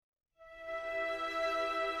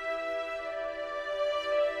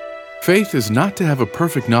Faith is not to have a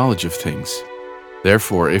perfect knowledge of things.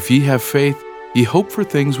 Therefore, if ye have faith, ye hope for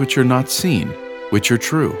things which are not seen, which are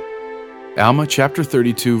true. Alma chapter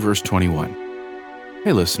 32, verse 21.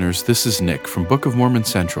 Hey listeners, this is Nick from Book of Mormon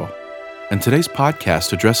Central, and today's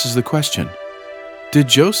podcast addresses the question, did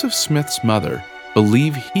Joseph Smith's mother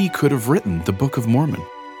believe he could have written the Book of Mormon?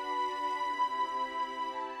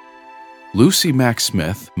 Lucy Mack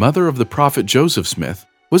Smith, mother of the prophet Joseph Smith,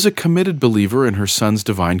 was a committed believer in her son's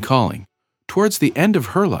divine calling. Towards the end of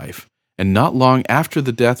her life, and not long after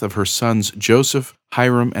the death of her sons Joseph,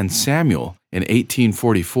 Hyrum, and Samuel in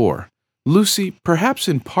 1844, Lucy, perhaps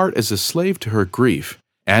in part as a slave to her grief,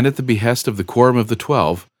 and at the behest of the Quorum of the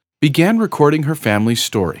 12, began recording her family's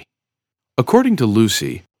story. According to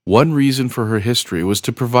Lucy, one reason for her history was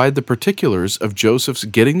to provide the particulars of Joseph's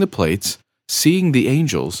getting the plates, seeing the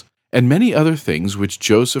angels, and many other things which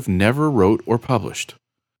Joseph never wrote or published.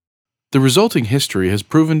 The resulting history has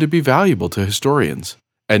proven to be valuable to historians,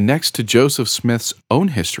 and next to Joseph Smith's own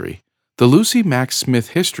history, the Lucy Mack Smith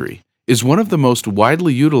history is one of the most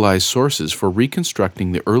widely utilized sources for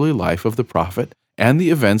reconstructing the early life of the prophet and the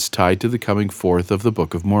events tied to the coming forth of the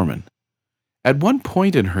Book of Mormon. At one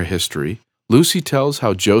point in her history, Lucy tells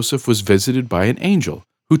how Joseph was visited by an angel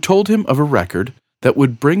who told him of a record that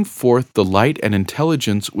would bring forth the light and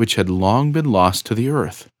intelligence which had long been lost to the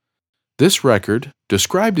earth. This record,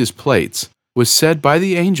 described as plates, was said by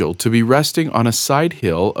the angel to be resting on a side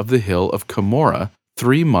hill of the hill of Cumorah,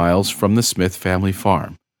 3 miles from the Smith family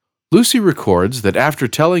farm. Lucy records that after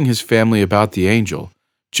telling his family about the angel,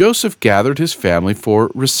 Joseph gathered his family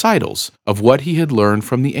for recitals of what he had learned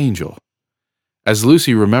from the angel. As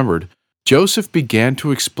Lucy remembered, Joseph began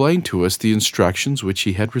to explain to us the instructions which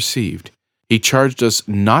he had received. He charged us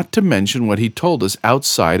not to mention what he told us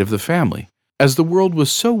outside of the family, as the world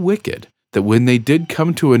was so wicked that when they did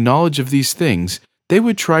come to a knowledge of these things, they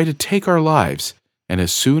would try to take our lives, and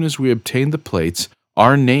as soon as we obtained the plates,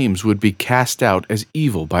 our names would be cast out as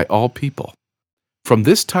evil by all people. From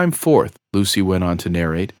this time forth, Lucy went on to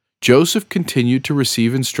narrate, Joseph continued to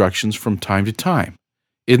receive instructions from time to time.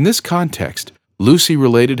 In this context, Lucy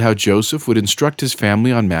related how Joseph would instruct his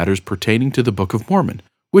family on matters pertaining to the Book of Mormon,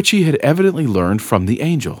 which he had evidently learned from the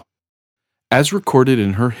angel. As recorded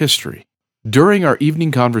in her history, during our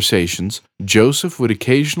evening conversations, Joseph would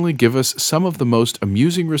occasionally give us some of the most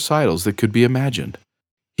amusing recitals that could be imagined.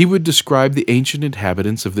 He would describe the ancient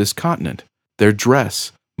inhabitants of this continent, their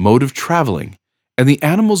dress, mode of traveling, and the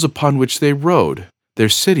animals upon which they rode, their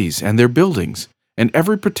cities and their buildings, and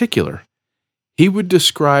every particular. He would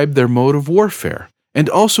describe their mode of warfare, and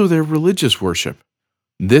also their religious worship.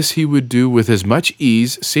 This he would do with as much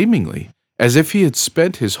ease, seemingly, as if he had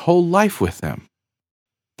spent his whole life with them.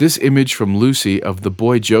 This image from Lucy of the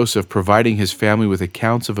boy Joseph providing his family with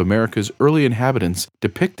accounts of America's early inhabitants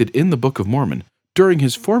depicted in the Book of Mormon during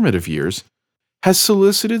his formative years has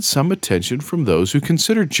solicited some attention from those who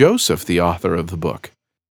consider Joseph the author of the book.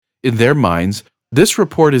 In their minds, this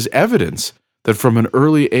report is evidence that from an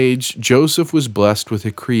early age Joseph was blessed with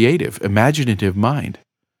a creative, imaginative mind.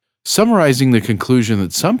 Summarizing the conclusion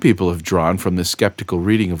that some people have drawn from this skeptical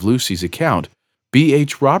reading of Lucy's account,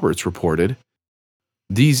 B.H. Roberts reported,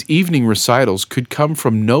 these evening recitals could come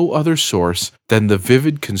from no other source than the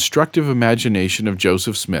vivid, constructive imagination of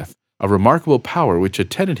Joseph Smith, a remarkable power which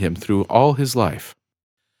attended him through all his life.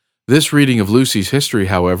 This reading of Lucy's history,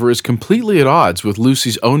 however, is completely at odds with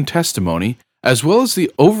Lucy's own testimony, as well as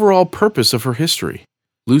the overall purpose of her history.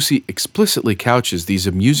 Lucy explicitly couches these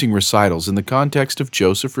amusing recitals in the context of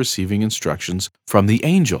Joseph receiving instructions from the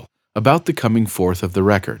angel about the coming forth of the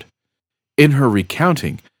record. In her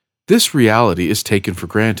recounting, this reality is taken for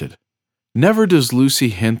granted. Never does Lucy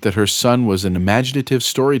hint that her son was an imaginative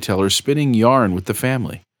storyteller spinning yarn with the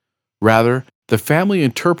family. Rather, the family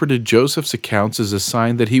interpreted Joseph's accounts as a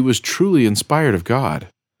sign that he was truly inspired of God.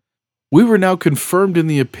 We were now confirmed in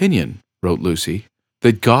the opinion, wrote Lucy,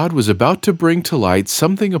 that God was about to bring to light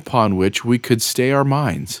something upon which we could stay our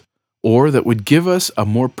minds, or that would give us a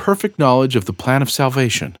more perfect knowledge of the plan of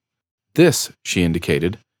salvation. This, she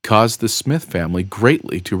indicated, caused the Smith family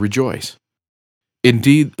greatly to rejoice.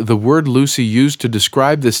 Indeed, the word Lucy used to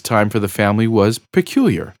describe this time for the family was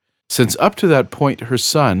peculiar, since up to that point her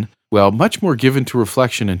son, while much more given to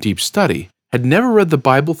reflection and deep study, had never read the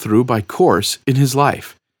Bible through by course in his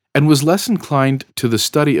life, and was less inclined to the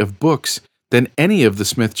study of books than any of the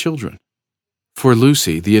Smith children. For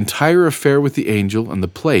Lucy, the entire affair with the angel and the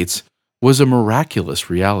plates was a miraculous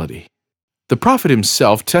reality. The prophet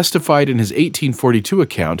himself testified in his 1842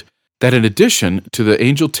 account that in addition to the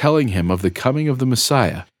angel telling him of the coming of the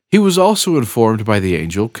Messiah, he was also informed by the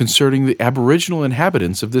angel concerning the aboriginal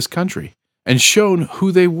inhabitants of this country, and shown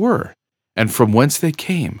who they were and from whence they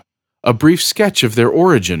came, a brief sketch of their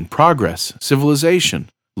origin, progress, civilization,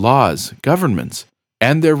 laws, governments,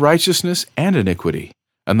 and their righteousness and iniquity,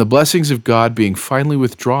 and the blessings of God being finally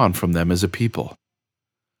withdrawn from them as a people.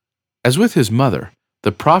 As with his mother,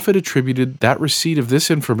 the prophet attributed that receipt of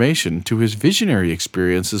this information to his visionary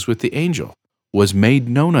experiences with the angel, was made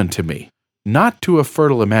known unto me, not to a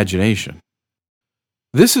fertile imagination.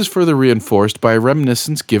 This is further reinforced by a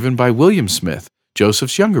reminiscence given by William Smith,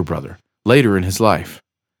 Joseph's younger brother, later in his life.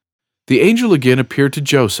 The angel again appeared to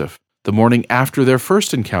Joseph the morning after their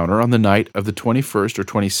first encounter on the night of the 21st or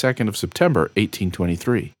 22nd of September,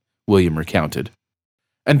 1823, William recounted,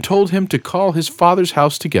 and told him to call his father's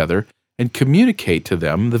house together and communicate to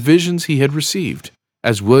them the visions he had received.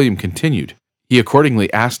 As William continued, he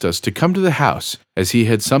accordingly asked us to come to the house, as he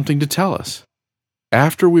had something to tell us.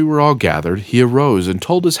 After we were all gathered, he arose and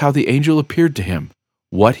told us how the angel appeared to him,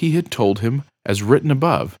 what he had told him as written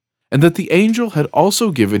above, and that the angel had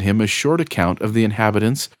also given him a short account of the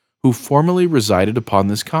inhabitants who formerly resided upon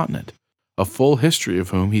this continent, a full history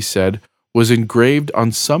of whom, he said, was engraved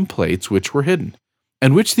on some plates which were hidden,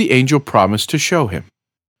 and which the angel promised to show him.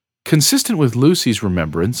 Consistent with Lucy's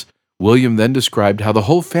remembrance, William then described how the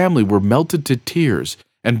whole family were melted to tears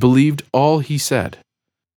and believed all he said.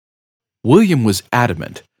 William was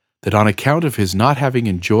adamant that on account of his not having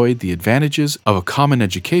enjoyed the advantages of a common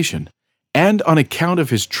education, and on account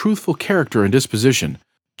of his truthful character and disposition,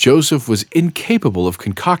 Joseph was incapable of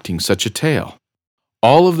concocting such a tale.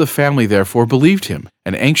 All of the family therefore believed him,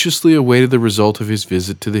 and anxiously awaited the result of his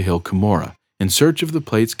visit to the hill Cumorah, in search of the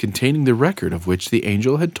plates containing the record of which the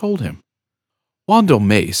angel had told him. Wandle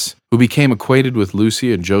Mace, who became acquainted with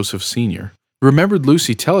Lucy and Joseph Sr., remembered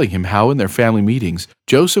Lucy telling him how in their family meetings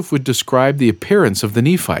Joseph would describe the appearance of the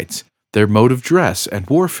Nephites, their mode of dress and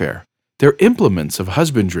warfare, their implements of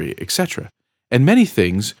husbandry, etc., and many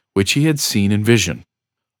things which he had seen in vision.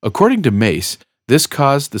 According to Mace, this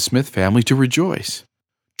caused the Smith family to rejoice.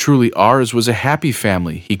 Truly ours was a happy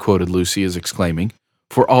family, he quoted Lucy as exclaiming,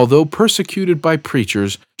 for although persecuted by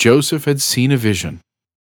preachers, Joseph had seen a vision.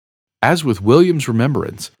 As with William's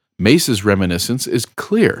remembrance, Mace's reminiscence is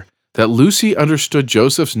clear that Lucy understood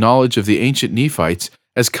Joseph's knowledge of the ancient Nephites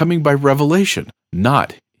as coming by revelation,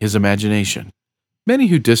 not his imagination. Many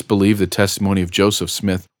who disbelieve the testimony of Joseph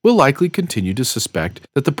Smith will likely continue to suspect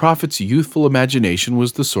that the prophet's youthful imagination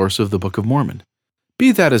was the source of the Book of Mormon.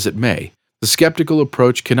 Be that as it may, the skeptical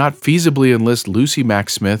approach cannot feasibly enlist Lucy Mack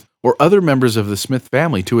Smith or other members of the Smith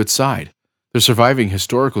family to its side. The surviving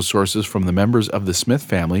historical sources from the members of the Smith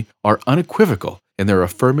family are unequivocal in their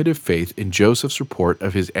affirmative faith in Joseph's report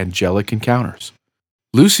of his angelic encounters.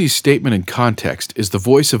 Lucy's statement in context is the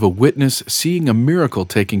voice of a witness seeing a miracle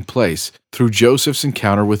taking place through Joseph's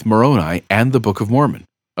encounter with Moroni and the Book of Mormon,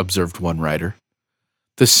 observed one writer.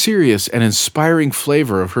 The serious and inspiring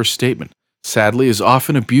flavor of her statement, sadly, is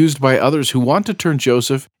often abused by others who want to turn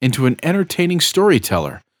Joseph into an entertaining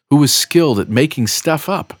storyteller who was skilled at making stuff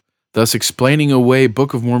up, thus explaining away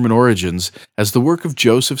Book of Mormon origins as the work of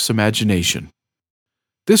Joseph's imagination.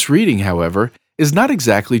 This reading, however, is not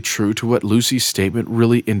exactly true to what Lucy's statement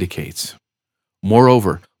really indicates.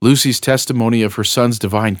 Moreover, Lucy's testimony of her son's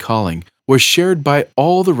divine calling was shared by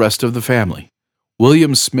all the rest of the family.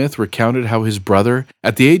 William Smith recounted how his brother,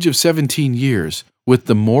 at the age of 17 years, with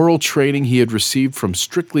the moral training he had received from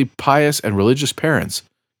strictly pious and religious parents,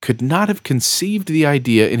 could not have conceived the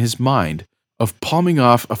idea in his mind of palming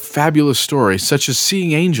off a fabulous story such as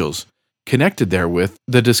seeing angels, connected therewith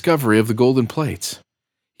the discovery of the golden plates.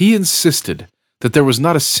 He insisted that there was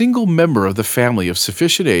not a single member of the family of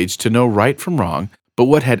sufficient age to know right from wrong, but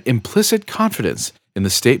what had implicit confidence in the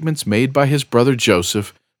statements made by his brother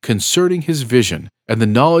Joseph concerning his vision and the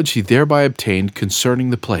knowledge he thereby obtained concerning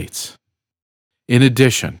the plates. In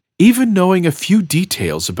addition, even knowing a few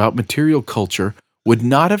details about material culture would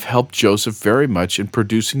not have helped Joseph very much in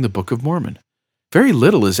producing the Book of Mormon. Very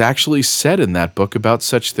little is actually said in that book about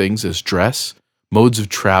such things as dress, modes of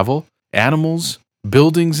travel, animals,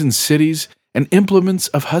 buildings and cities, and implements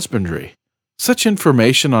of husbandry. Such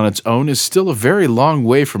information on its own is still a very long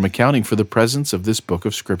way from accounting for the presence of this book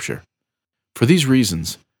of Scripture. For these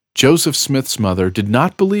reasons, Joseph Smith's mother did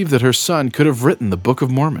not believe that her son could have written the Book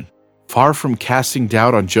of Mormon. Far from casting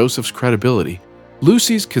doubt on Joseph's credibility,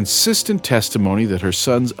 Lucy's consistent testimony that her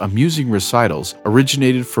son's amusing recitals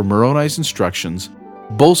originated from Moroni's instructions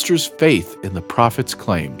bolsters faith in the prophet's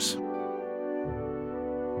claims.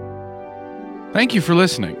 Thank you for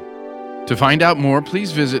listening. To find out more,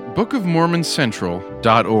 please visit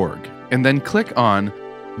bookofmormoncentral.org and then click on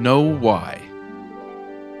Know Why.